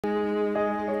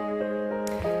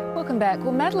Welcome back.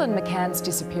 Well, Madeleine McCann's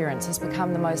disappearance has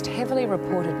become the most heavily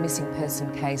reported missing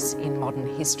person case in modern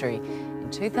history. In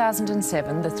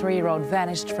 2007, the 3-year-old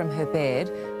vanished from her bed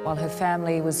while her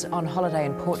family was on holiday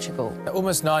in Portugal.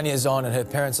 Almost 9 years on, and her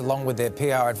parents, along with their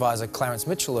PR advisor Clarence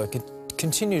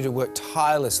continue to work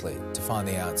tirelessly to find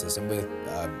the answers, and we're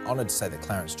honoured to say that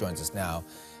Clarence joins us now.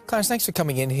 Clarence, thanks for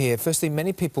coming in here. Firstly,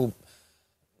 many people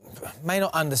may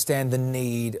not understand the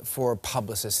need for a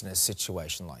publicist in a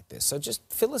situation like this. So just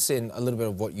fill us in a little bit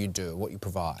of what you do, what you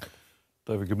provide.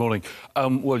 David, good morning.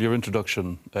 Well, your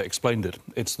introduction explained it.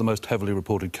 It's the most heavily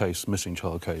reported case, missing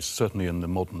child case, certainly in the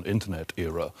modern internet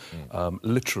era.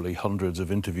 Literally hundreds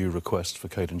of interview requests for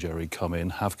Kate and Jerry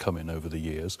have come in over the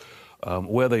years.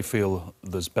 Where they feel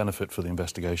there's benefit for the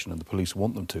investigation and the police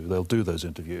want them to, they'll do those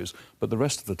interviews. But the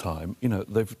rest of the time, you know,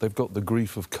 they've got the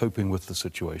grief of coping with the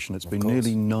situation. It's been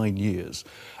nearly 9 years.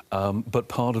 But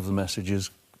part of the message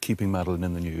is keeping Madeleine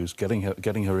in the news, getting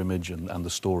her image and the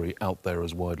story out there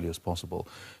as widely as possible.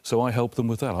 So I help them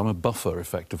with that. I'm a buffer,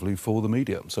 effectively, for the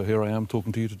media. So here I am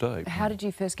talking to you today. How did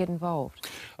you first get involved?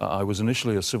 I was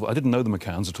initially I didn't know the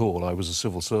McCanns at all. I was a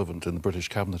civil servant in the British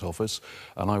Cabinet Office,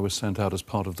 and I was sent out as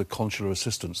part of the consular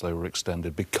assistance they were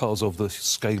extended because of the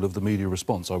scale of the media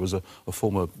response. I was a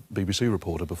former BBC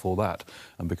reporter before that,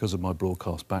 and because of my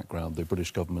broadcast background, the British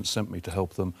government sent me to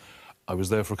help them. I was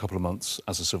there for a couple of months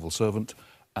as a civil servant.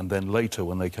 And then later,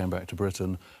 when they came back to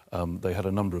Britain, they had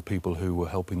a number of people who were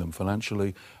helping them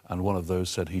financially, and one of those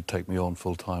said he'd take me on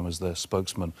full-time as their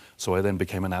spokesman. So I then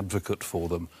became an advocate for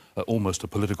them, almost a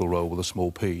political role with a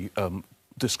small p,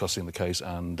 discussing the case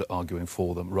and arguing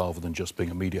for them rather than just being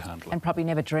a media handler. And probably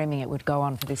never dreaming it would go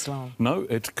on for this long. No,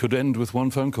 it could end with one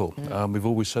phone call. We've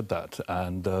always said that,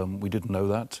 and we didn't know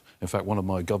that. In fact, one of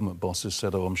my government bosses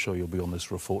said, "Oh, I'm sure you'll be on this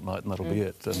for a fortnight and that'll be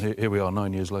it." And here we are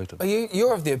 9 years later. Well,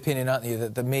 you're of the opinion, aren't you,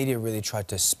 that the media really tried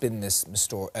to spin this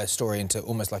story into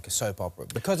almost like a soap opera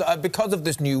because of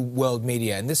this new world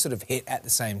media, and this sort of hit at the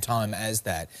same time as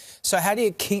that. So how do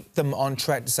you keep them on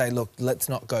track to say, look, let's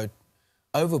not go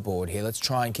overboard here, let's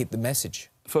try and keep the message?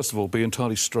 First of all, be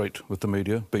entirely straight with the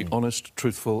media. Be honest,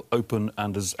 truthful, open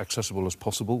and as accessible as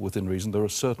possible within reason. There are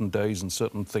certain days and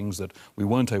certain things that we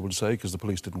weren't able to say because the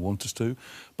police didn't want us to.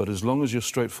 But as long as you're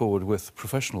straightforward with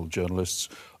professional journalists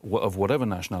of whatever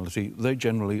nationality, they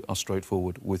generally are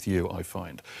straightforward with you, I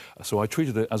find. So I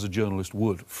treated it as a journalist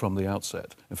would from the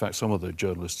outset. In fact, some of the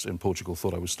journalists in Portugal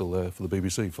thought I was still there for the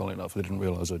BBC, funnily enough. They didn't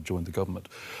realise I'd joined the government.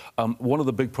 One of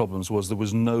the big problems was there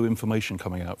was no information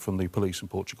coming out from the police in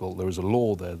Portugal. There is a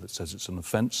law there that says it's an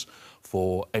offence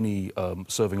for any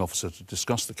serving officer to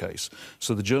discuss the case.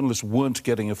 So the journalists weren't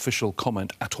getting official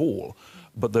comment at all,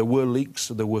 but there were leaks,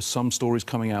 there were some stories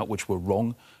coming out which were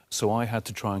wrong, so I had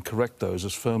to try and correct those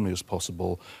as firmly as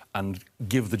possible and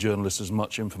give the journalists as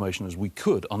much information as we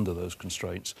could under those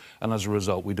constraints, and as a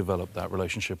result we developed that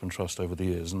relationship and trust over the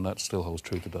years, and that still holds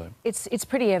true today. It's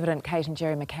pretty evident Kate and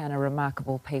Jerry McCann are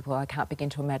remarkable people. I can't begin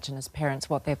to imagine as parents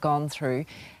what they've gone through.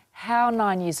 How,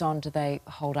 9 years on, do they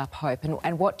hold up hope,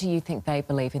 and what do you think they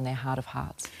believe in their heart of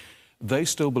hearts? They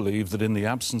still believe that in the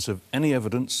absence of any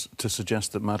evidence to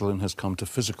suggest that Madeleine has come to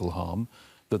physical harm,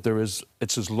 that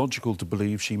it's as logical to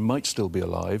believe she might still be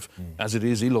alive as it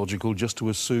is illogical just to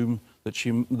assume that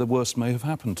the worst may have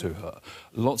happened to her.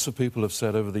 Lots of people have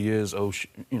said over the years, oh,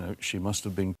 she must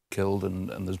have been killed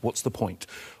and what's the point?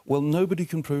 Well, nobody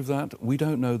can prove that. We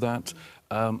don't know that.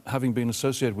 Having been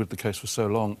associated with the case for so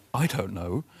long, I don't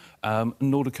know,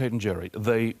 nor do Kate and Jerry.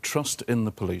 They trust in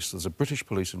the police. There's a British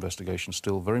police investigation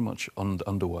still very much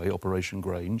underway, Operation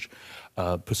Grange,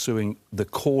 pursuing the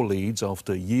core leads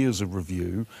after years of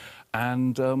review.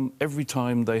 And every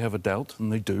time they have a doubt,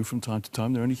 and they do from time to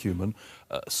time, they're only human,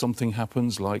 something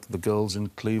happens, like the girls in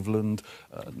Cleveland,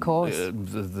 of course.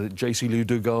 The J.C. Lee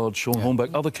Dugard, Sean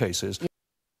Hornbeck, other cases.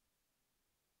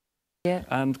 Yeah.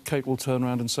 And Kate will turn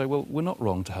around and say, well, we're not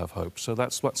wrong to have hope, so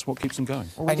that's what keeps them going.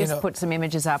 Well, we just put some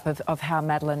images up of how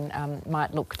Madeleine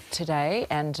might look today,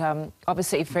 and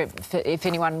obviously if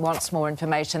anyone wants more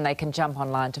information, they can jump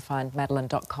online to find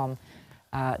madeleine.com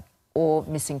or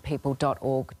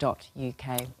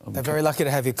missingpeople.org.uk. They're very lucky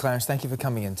to have you, Clarence. Thank you for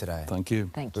coming in today. Thank you.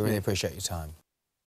 Thank you. We really appreciate your time.